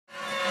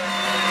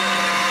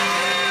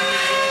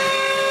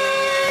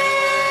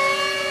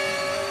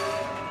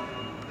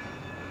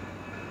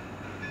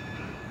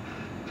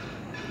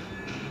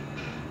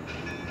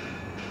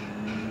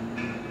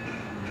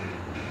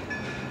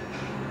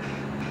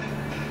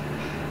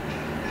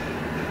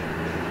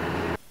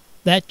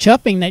That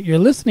chuffing that you're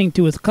listening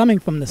to is coming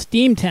from the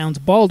Steamtown's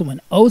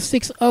Baldwin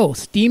 060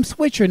 steam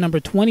switcher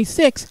number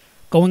 26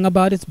 going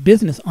about its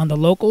business on the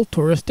local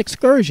tourist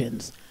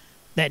excursions.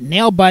 That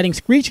nail-biting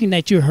screeching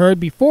that you heard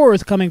before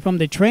is coming from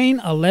the train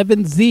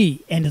 11Z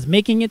and is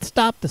making it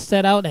stop to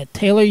set out at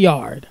Taylor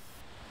Yard.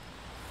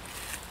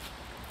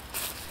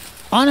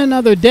 On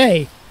another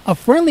day, a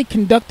friendly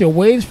conductor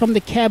waves from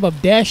the cab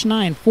of Dash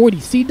 940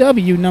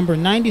 CW number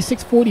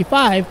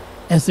 9645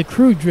 as the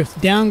crew drifts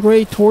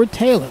downgrade toward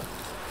Taylor.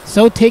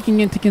 So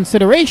taking into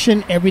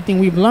consideration everything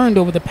we've learned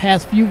over the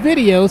past few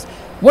videos,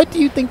 what do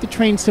you think the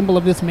train symbol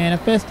of this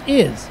manifest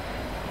is?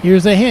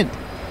 Here's a hint.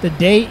 The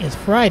day is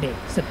Friday,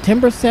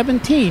 September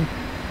 17,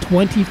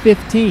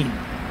 2015.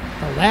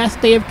 The last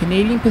day of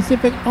Canadian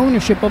Pacific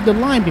ownership of the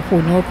line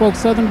before Norfolk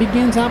Southern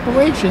begins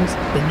operations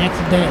the next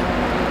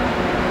day.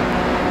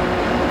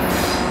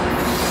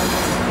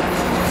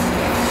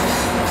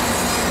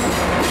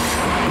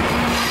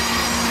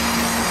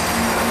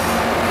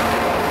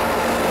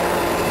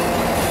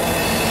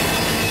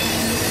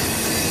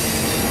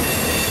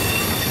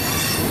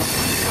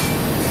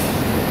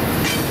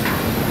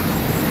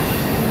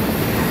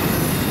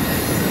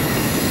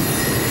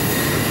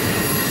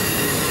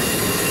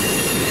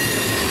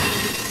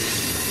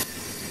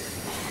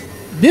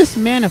 This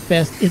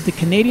manifest is the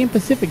Canadian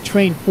Pacific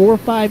Train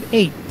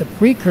 458, the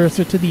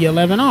precursor to the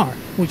 11R,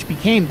 which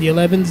became the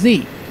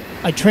 11Z,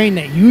 a train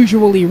that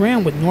usually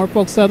ran with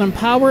Norfolk Southern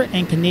Power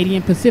and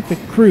Canadian Pacific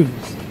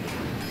crews.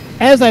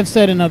 As I've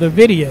said in other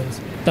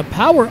videos, the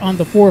power on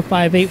the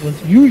 458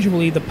 was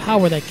usually the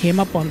power that came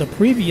up on the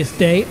previous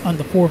day on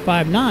the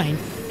 459,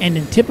 and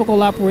in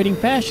typical operating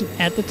fashion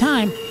at the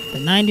time, the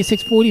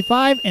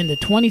 9645 and the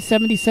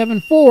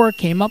 2077-4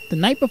 came up the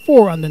night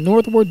before on the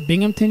northward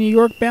Binghamton, New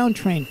York bound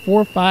train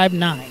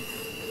 459.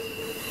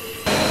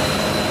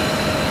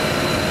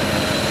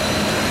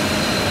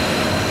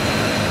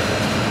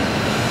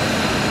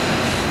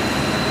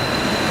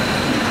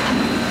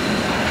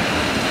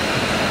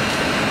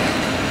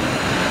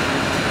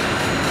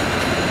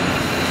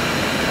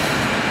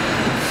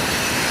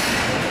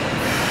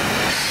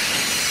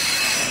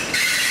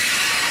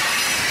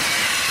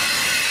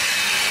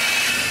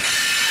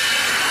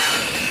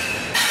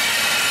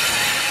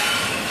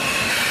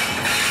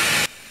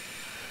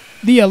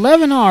 The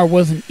 11R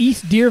was an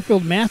East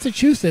Deerfield,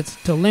 Massachusetts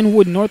to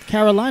Linwood, North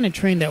Carolina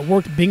train that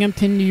worked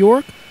Binghamton, New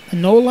York,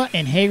 Enola,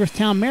 and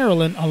Hagerstown,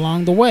 Maryland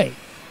along the way.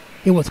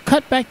 It was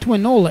cut back to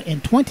Enola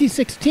in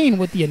 2016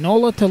 with the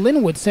Enola to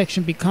Linwood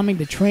section becoming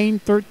the Train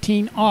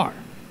 13R.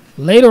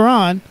 Later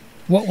on,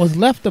 what was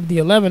left of the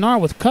 11R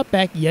was cut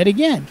back yet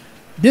again,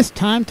 this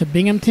time to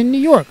Binghamton, New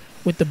York,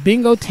 with the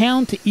Bingo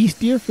Town to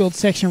East Deerfield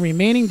section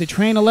remaining the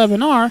Train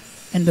 11R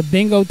and the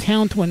Bingo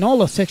Town to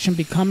Enola section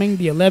becoming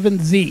the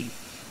 11Z.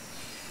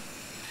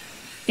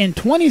 In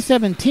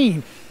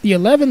 2017, the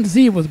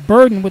 11Z was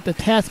burdened with the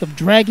task of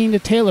dragging the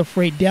Taylor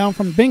freight down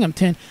from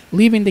Binghamton,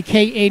 leaving the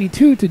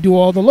K82 to do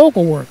all the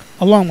local work,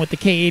 along with the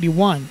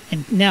K81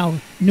 and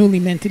now newly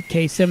minted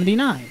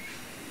K79.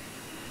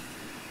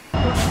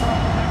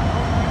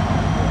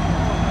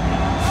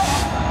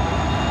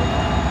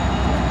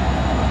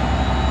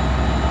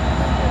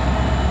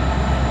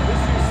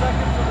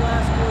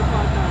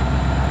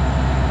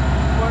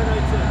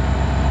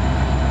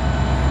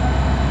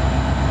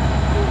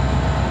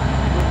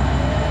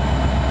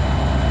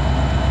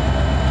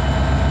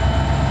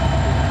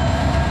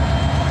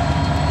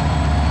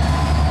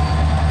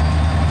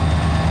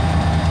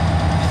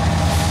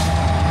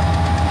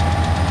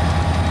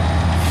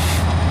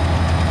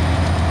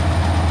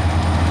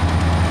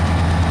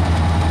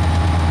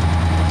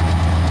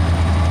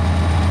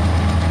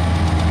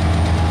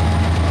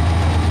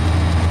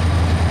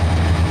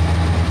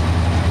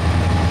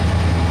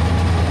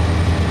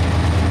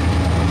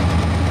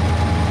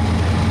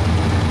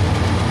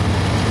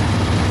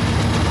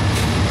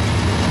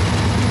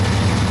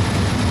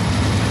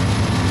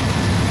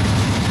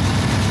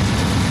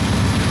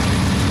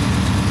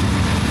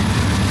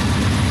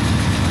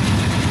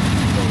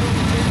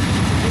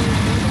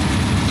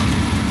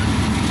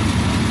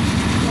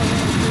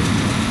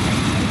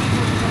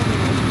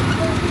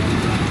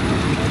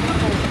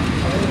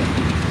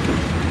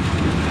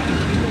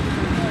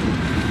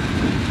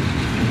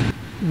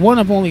 One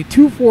of only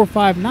two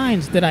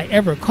 459s that I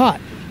ever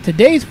caught.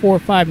 Today's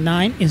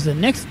 459 is the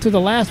next to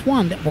the last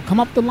one that will come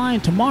up the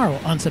line tomorrow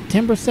on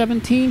September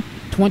 17,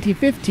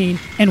 2015,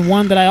 and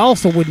one that I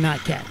also would not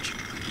catch.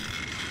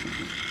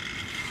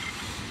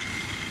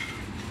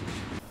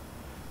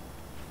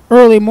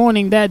 Early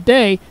morning that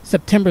day,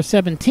 September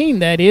 17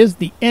 that is,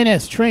 the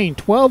NS Train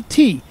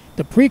 12T,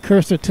 the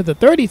precursor to the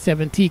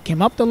 37T,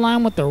 came up the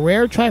line with a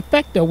rare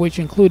trifecta which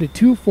included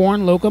two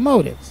foreign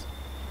locomotives.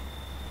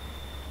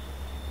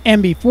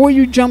 And before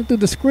you jump through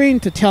the screen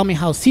to tell me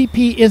how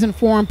CP isn't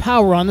foreign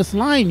power on this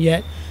line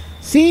yet,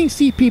 seeing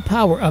CP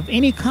power of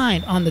any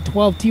kind on the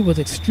 12T was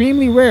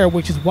extremely rare,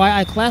 which is why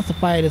I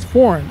classify it as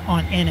foreign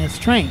on NS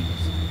trains.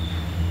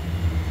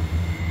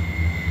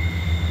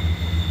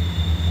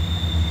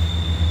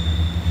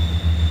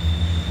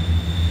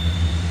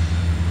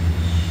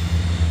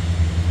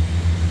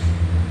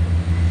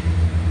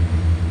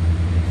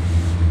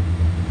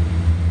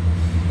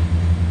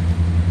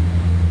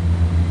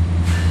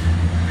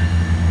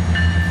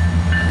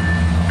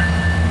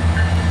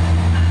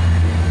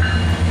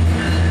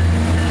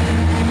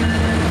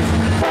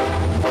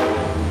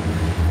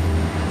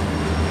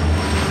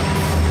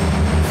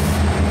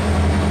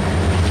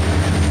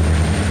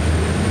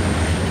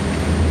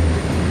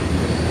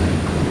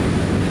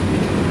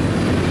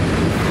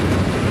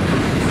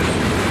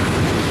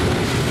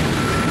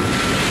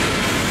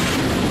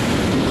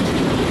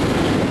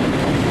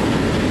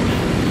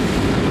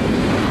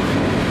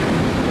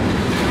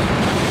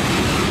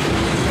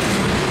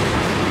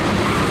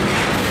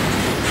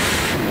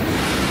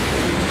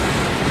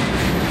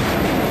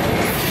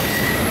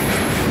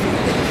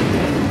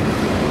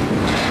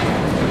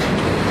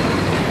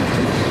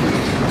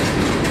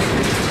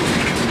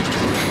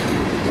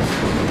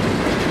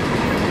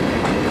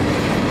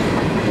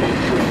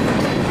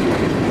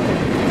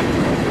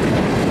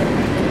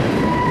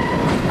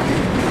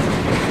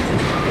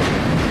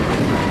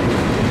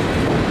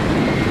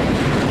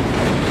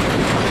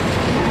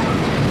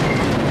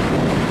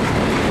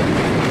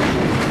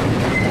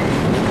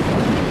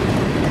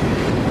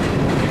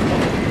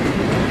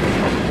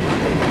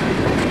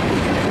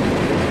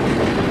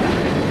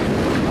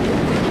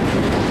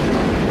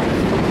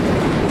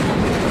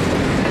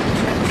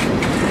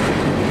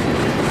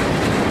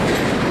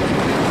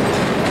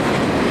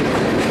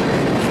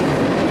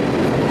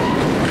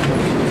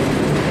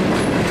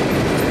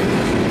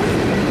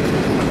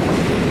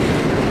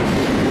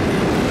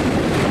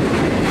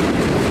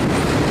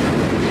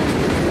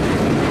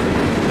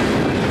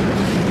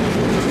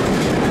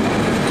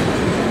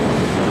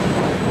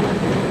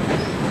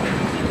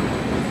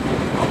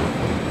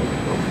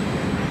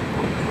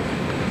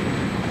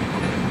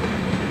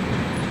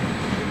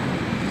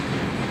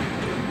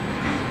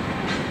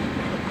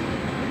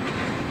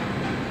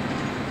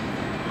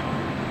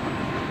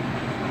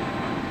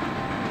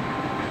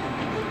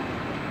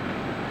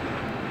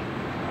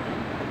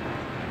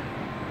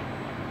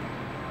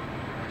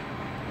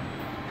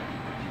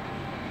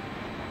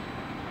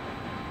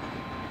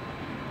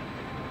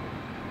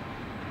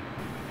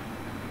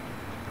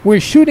 We're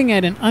shooting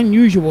at an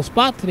unusual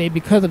spot today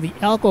because of the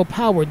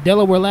Alco-powered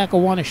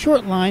Delaware-Lackawanna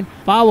short line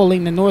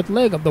following the north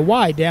leg of the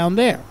Y down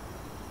there.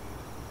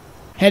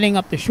 Heading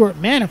up the short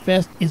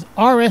manifest is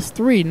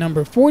RS3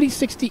 number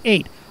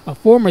 4068, a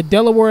former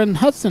Delaware and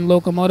Hudson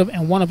locomotive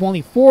and one of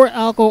only 4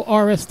 Alco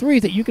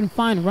RS3s that you can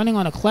find running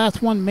on a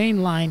Class 1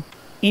 main line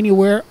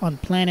anywhere on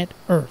planet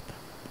Earth.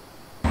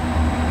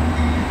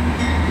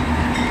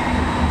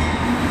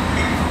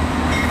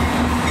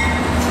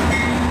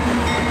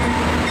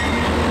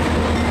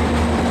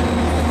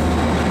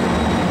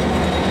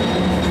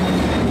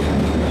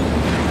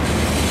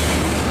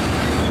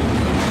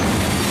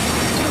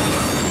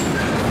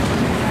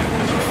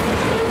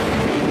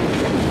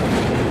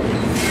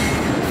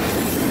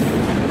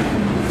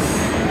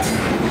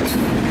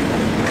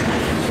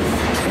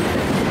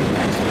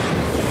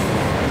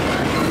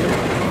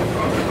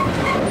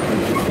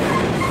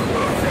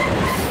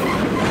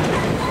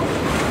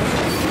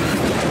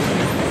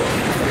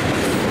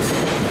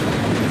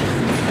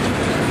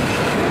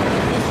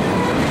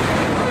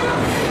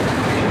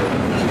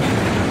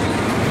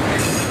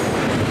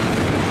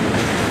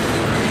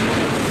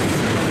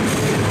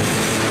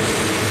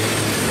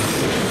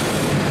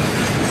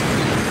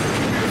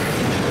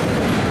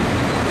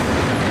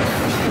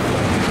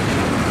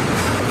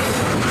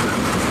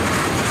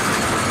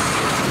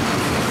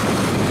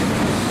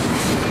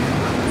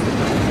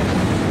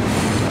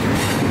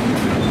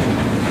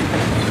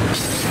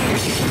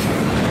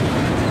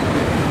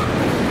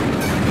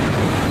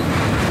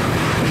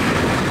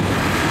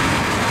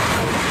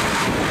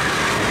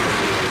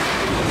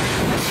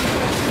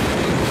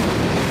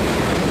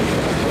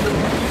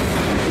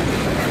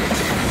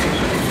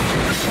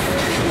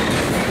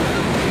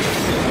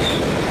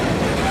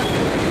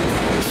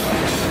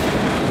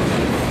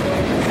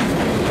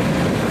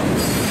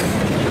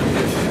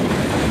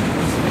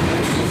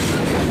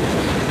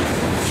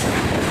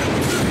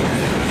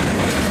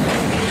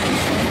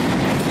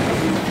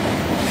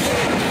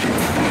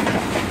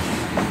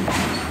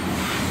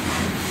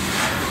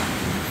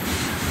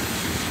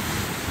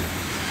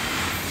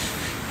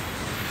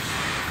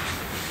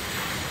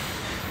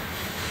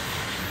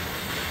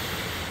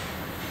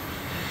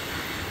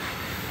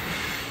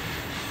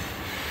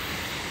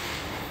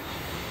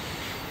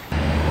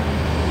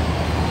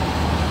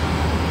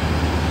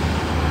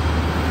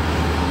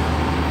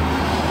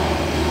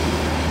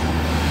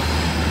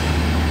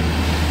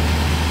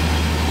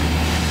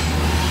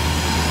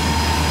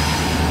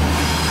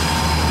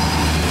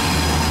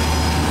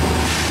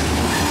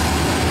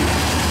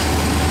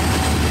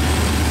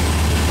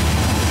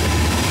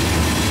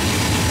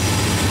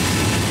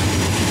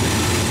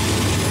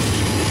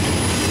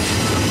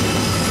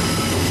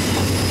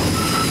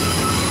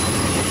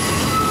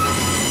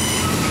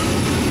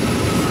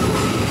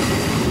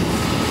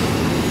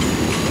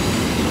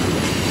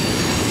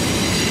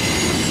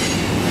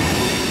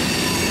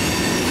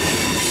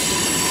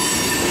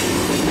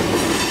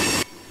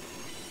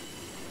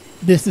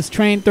 This is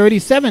train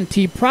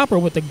 37T proper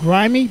with the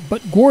grimy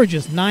but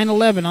gorgeous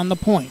 911 on the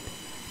point.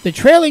 The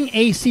trailing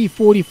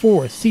AC-44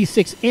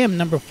 C6M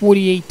number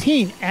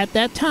 4018 at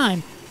that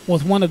time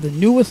was one of the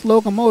newest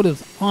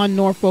locomotives on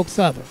Norfolk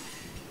Southern.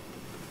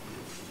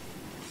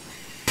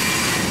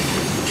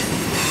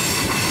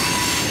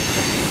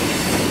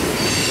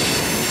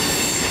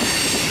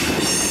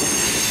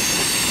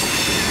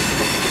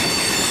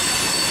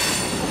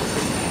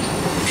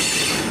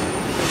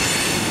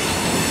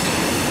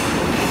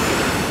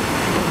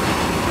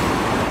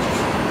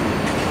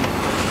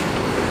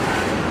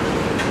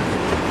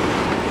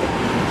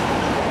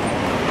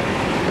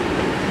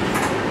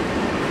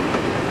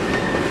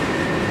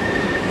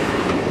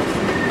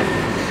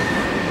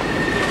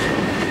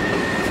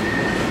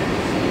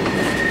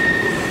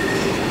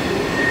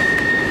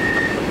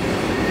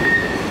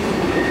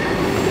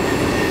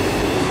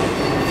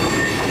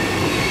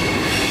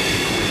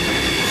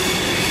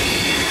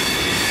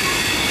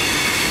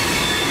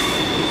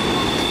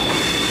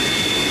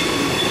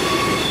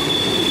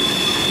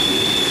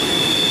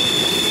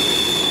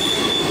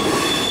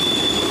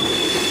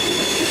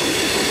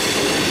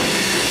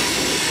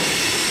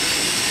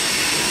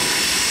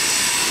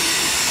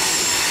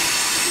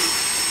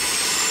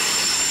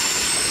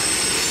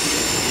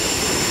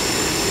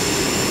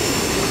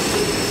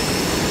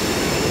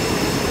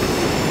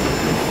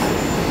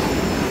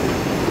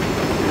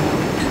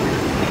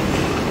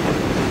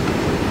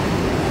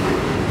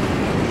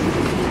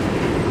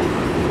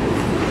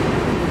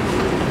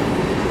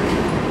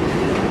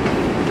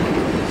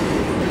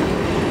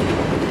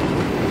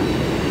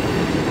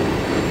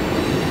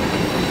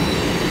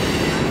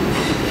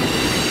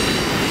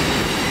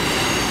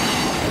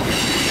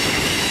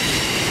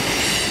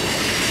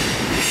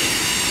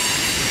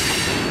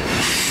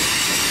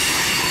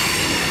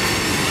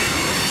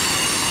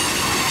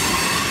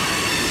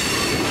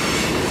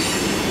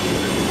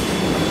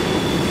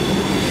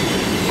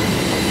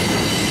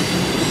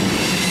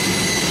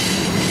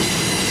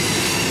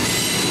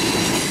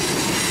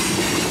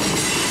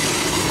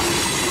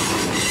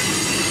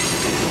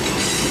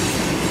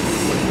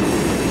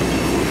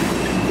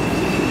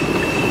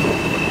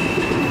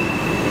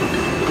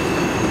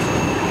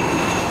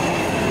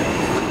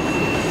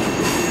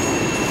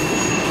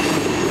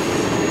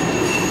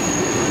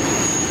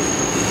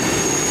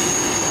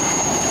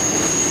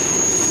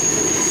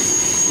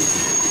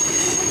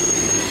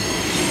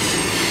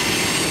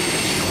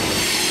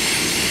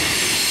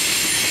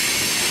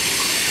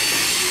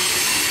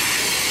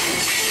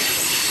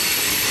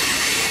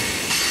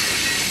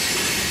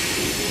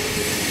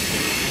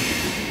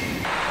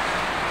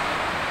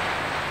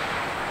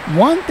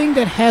 One thing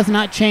that has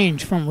not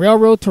changed from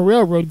railroad to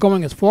railroad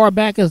going as far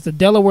back as the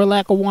Delaware,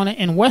 Lackawanna,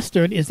 and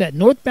Western is that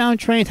northbound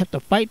trains have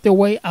to fight their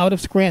way out of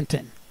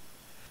Scranton.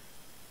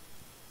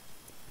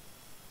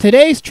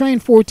 Today's Train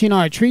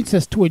 14R treats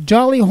us to a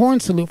jolly horn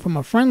salute from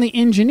a friendly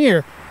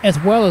engineer,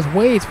 as well as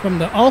waves from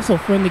the also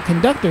friendly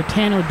conductor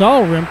Tanner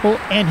Dalrymple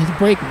and his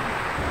brakeman.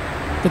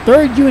 The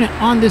third unit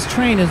on this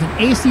train is an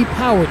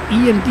AC-powered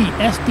EMD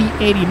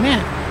SD-80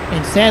 MAC,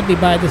 and sadly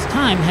by this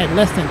time had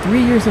less than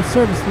 3 years of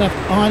service left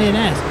on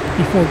NS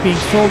before being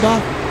sold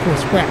off for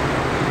scrap.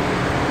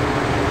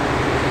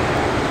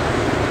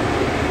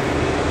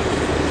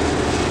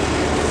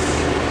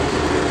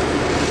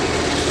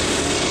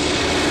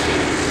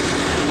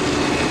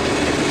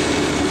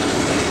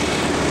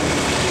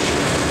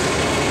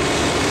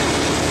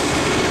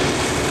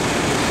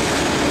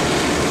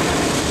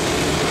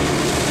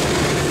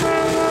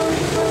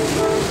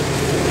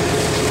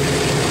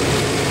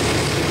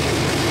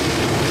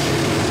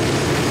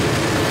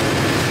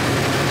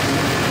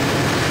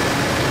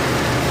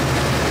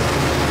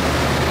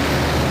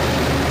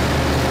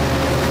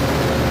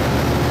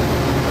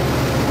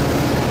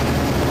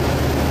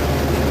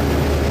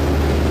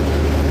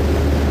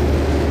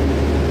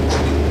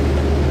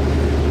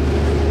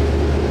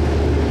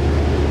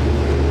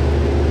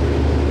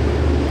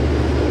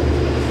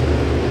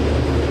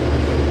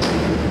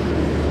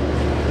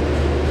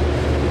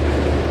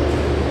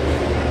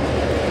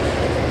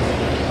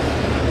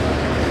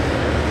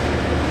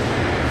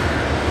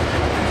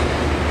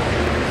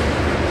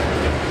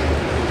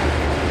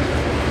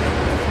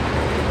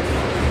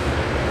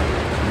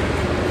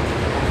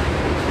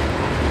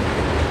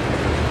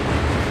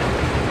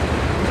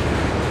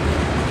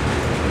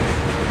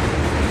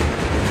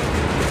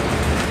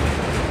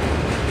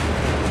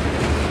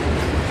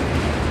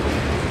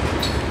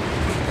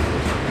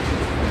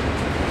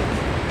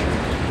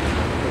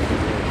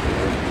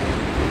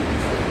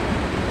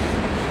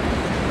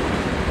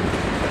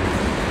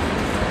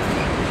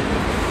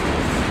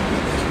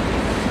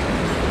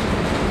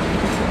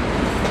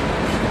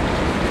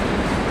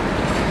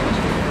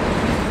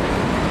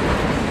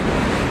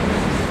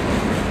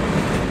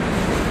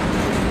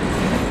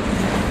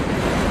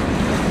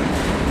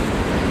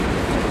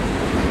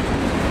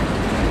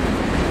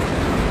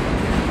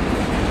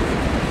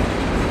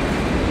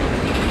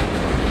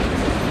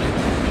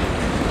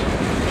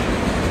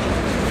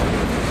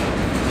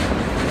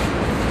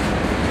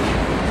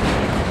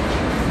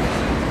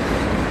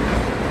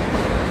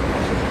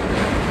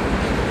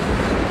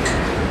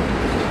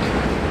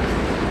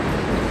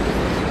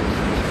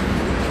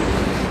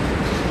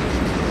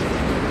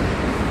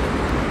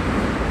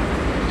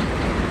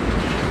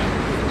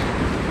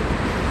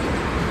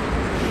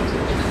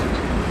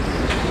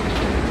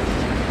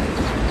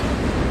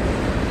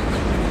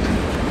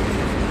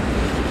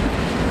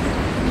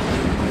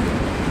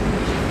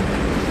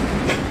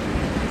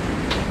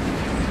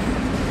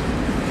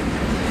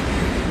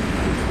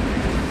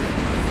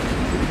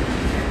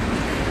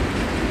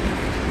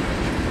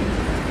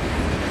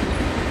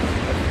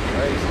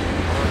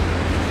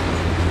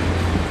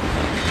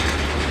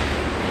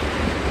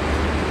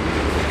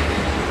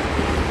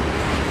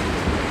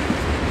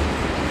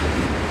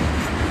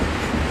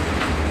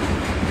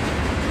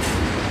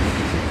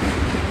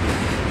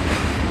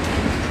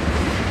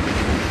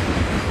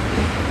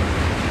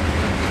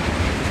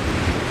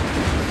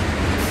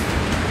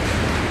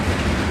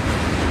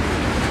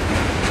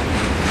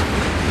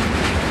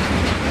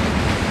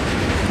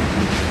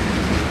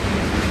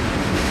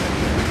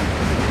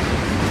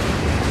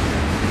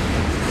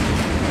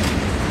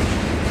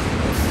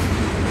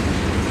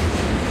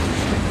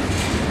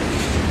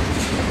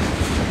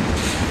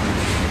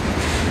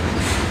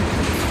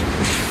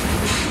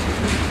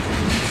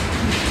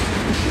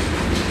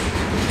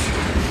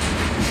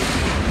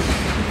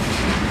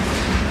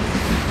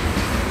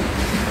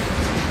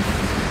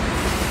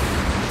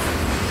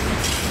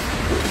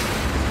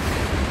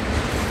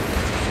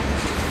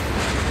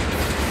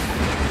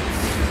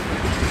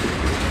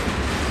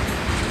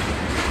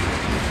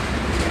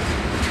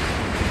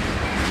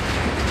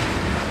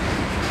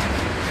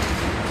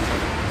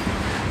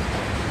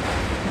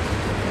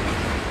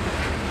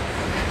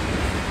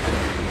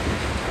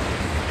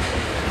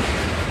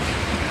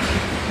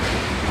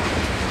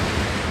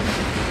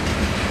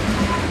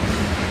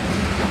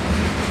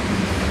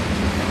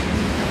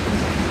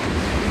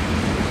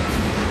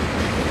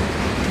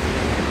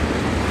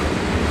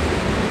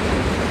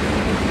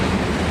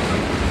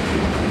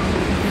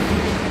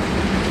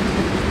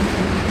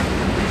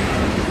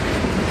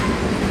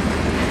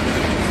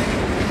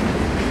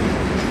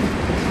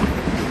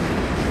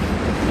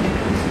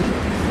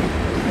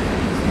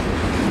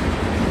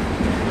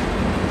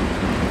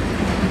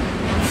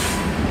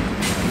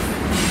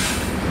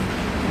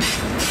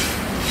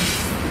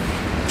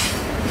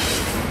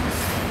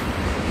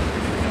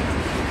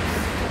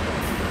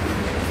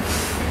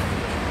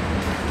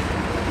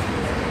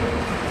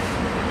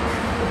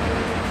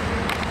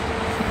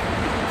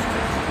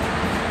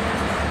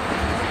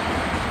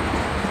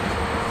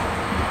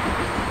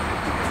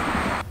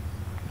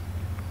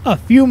 A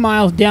few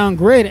miles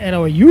downgrade at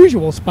our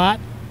usual spot,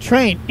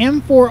 train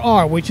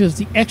M4R, which is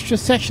the extra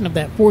section of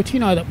that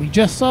 14R that we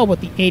just saw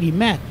with the 80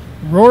 Mac,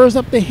 roars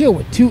up the hill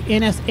with two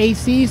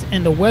NSACs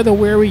and the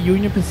weather-weary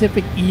Union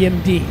Pacific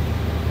EMD.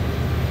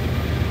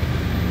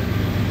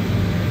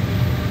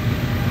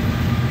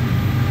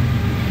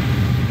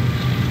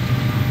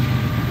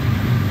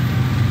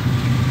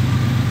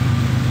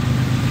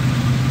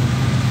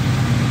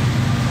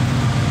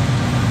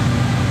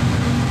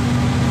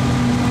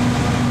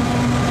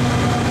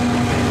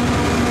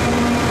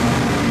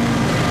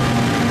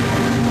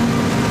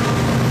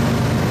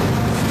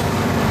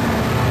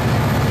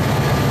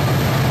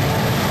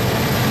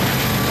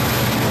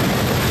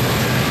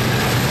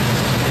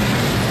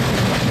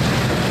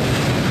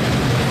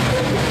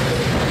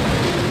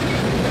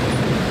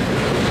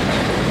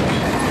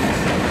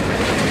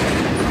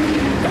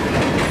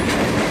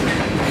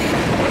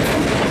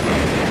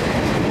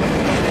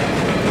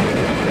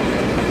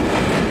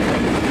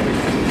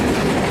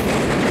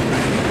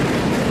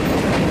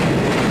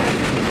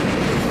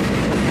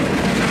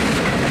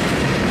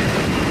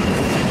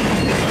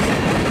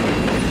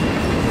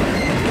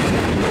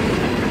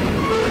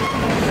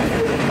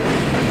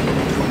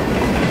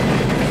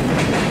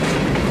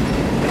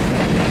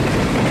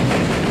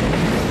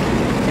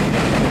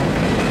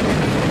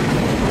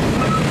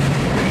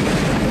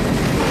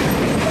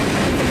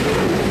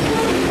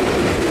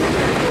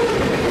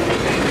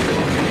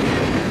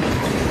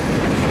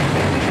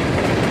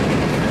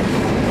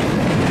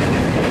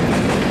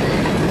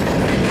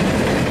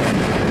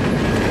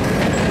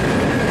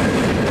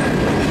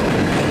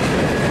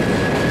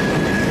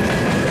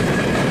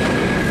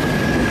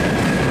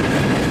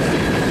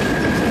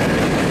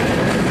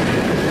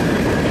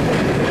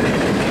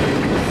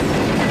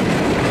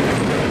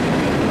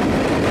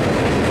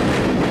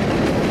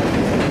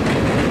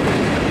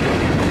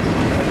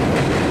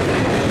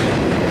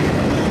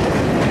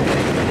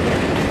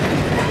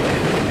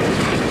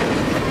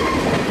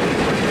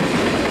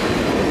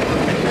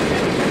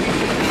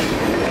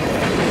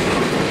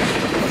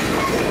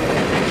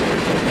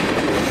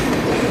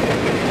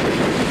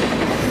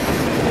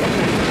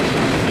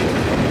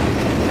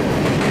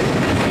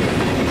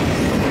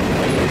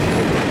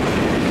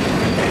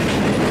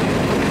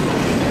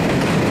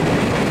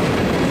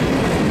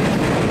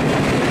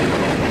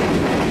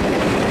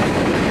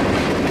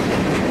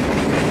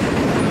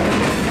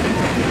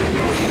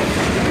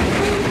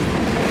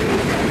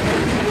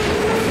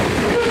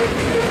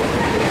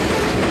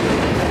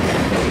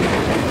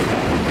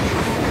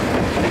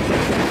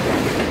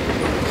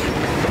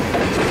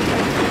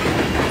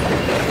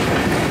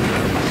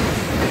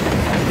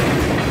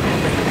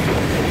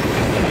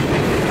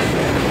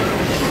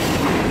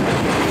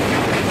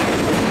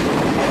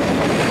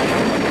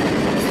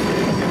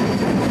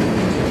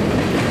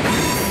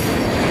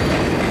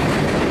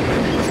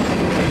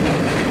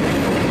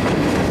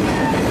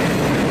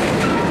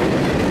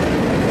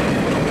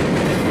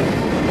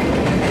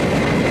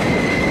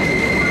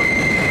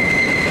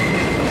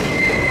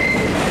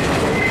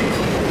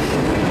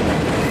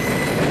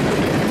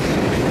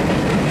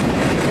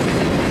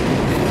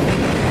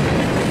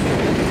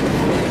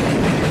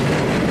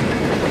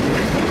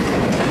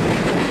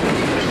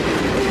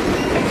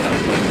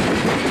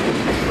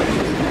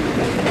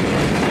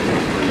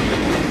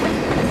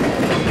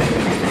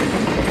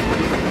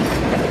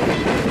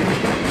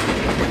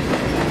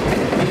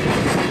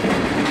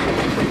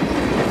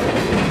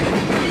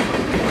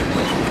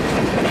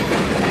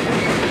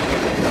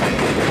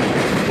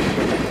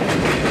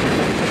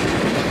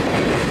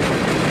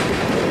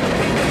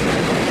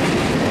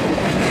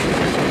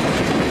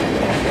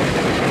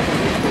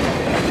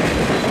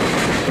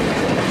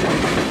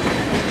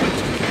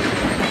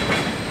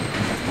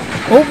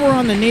 Over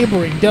on the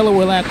neighboring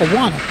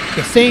Delaware-Lackawanna,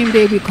 the same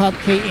day we caught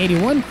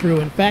K81 through,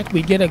 in fact,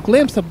 we get a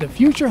glimpse of the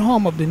future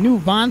home of the new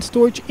Von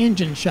Storch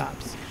engine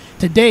shops.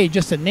 Today,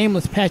 just a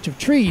nameless patch of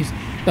trees,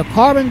 the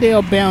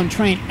Carbondale-bound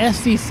train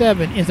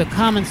SC7 is a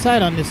common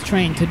sight on this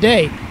train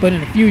today, but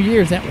in a few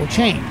years that will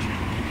change.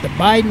 The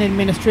Biden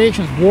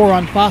administration's war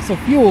on fossil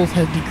fuels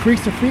has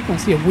decreased the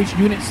frequency of which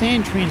unit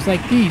sand trains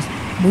like these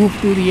move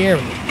through the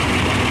area.